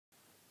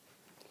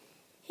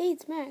Hey,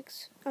 it's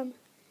Max.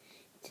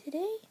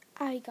 Today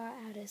I got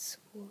out of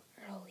school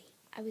early.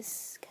 I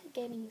was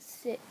getting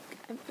sick.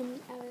 I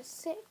was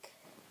sick.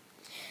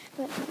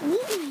 But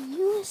meet my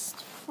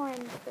newest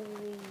friend of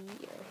the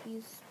year.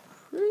 He's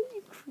pretty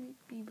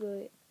creepy,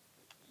 but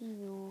he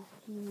would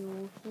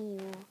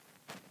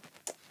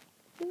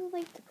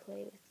like to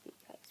play with you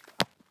guys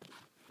probably.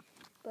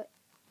 But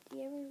do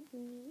you ever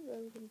meet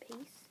Logan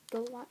Pace?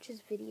 Go watch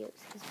his videos.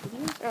 His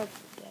videos are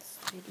the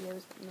best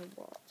videos in the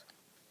world.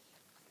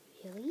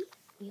 Really?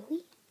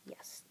 Really?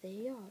 Yes,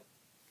 they are.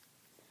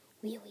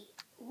 Really?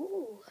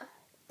 Ooh,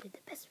 they're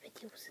the best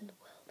videos in the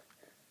world.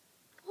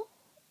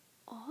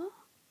 Oh,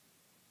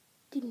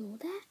 did you know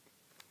that?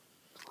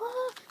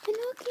 Oh,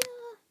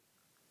 Pinocchio!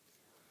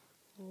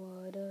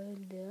 What a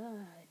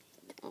dad.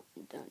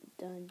 Dun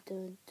dun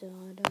dun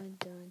dun dun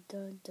dun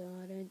dun dun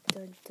dun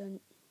dun dun.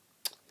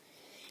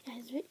 Yeah,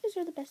 his videos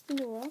are the best in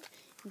the world.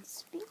 And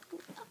speaking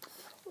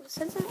of,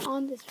 since I'm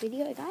on this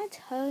video, I gotta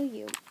tell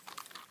you,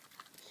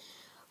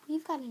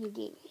 we've got a new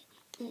game.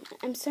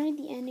 I'm sorry,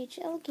 the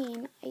NHL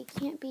game, I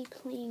can't be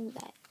playing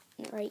that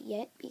right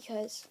yet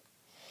because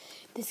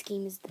this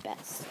game is the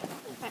best.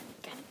 I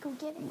gotta go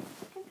get it.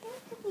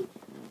 Apparently,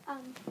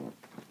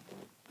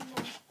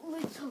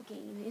 little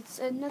game. It's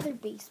another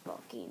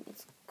baseball game.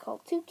 It's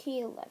called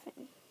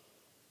 2K11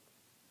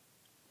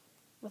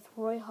 with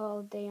Roy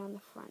Halladay on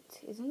the front.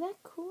 Isn't that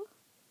cool?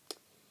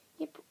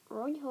 Yep,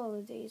 Roy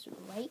Halladay's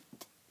right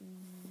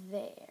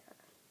there.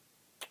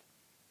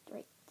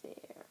 Right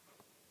there.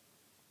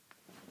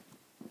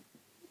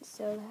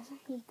 So that's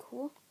pretty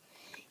cool.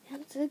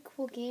 It's a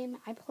cool game.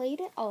 I played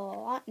it a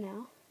lot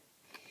now.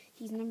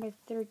 He's number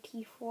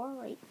 34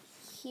 right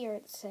here.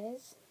 It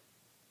says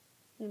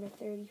number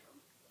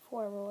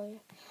 34, Roy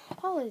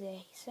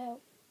Halladay. So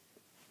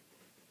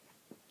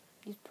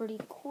he's pretty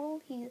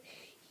cool. He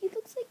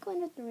looks like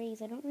one of the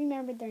Rays. I don't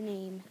remember their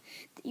name.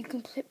 You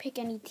can pick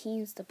any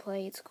teams to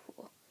play. It's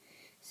cool.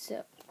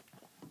 So,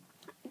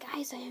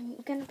 guys, I am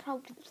gonna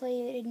probably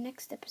play it in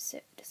next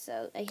episode.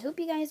 So I hope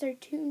you guys are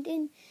tuned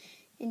in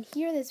and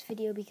hear this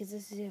video because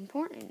this is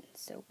important.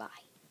 So bye.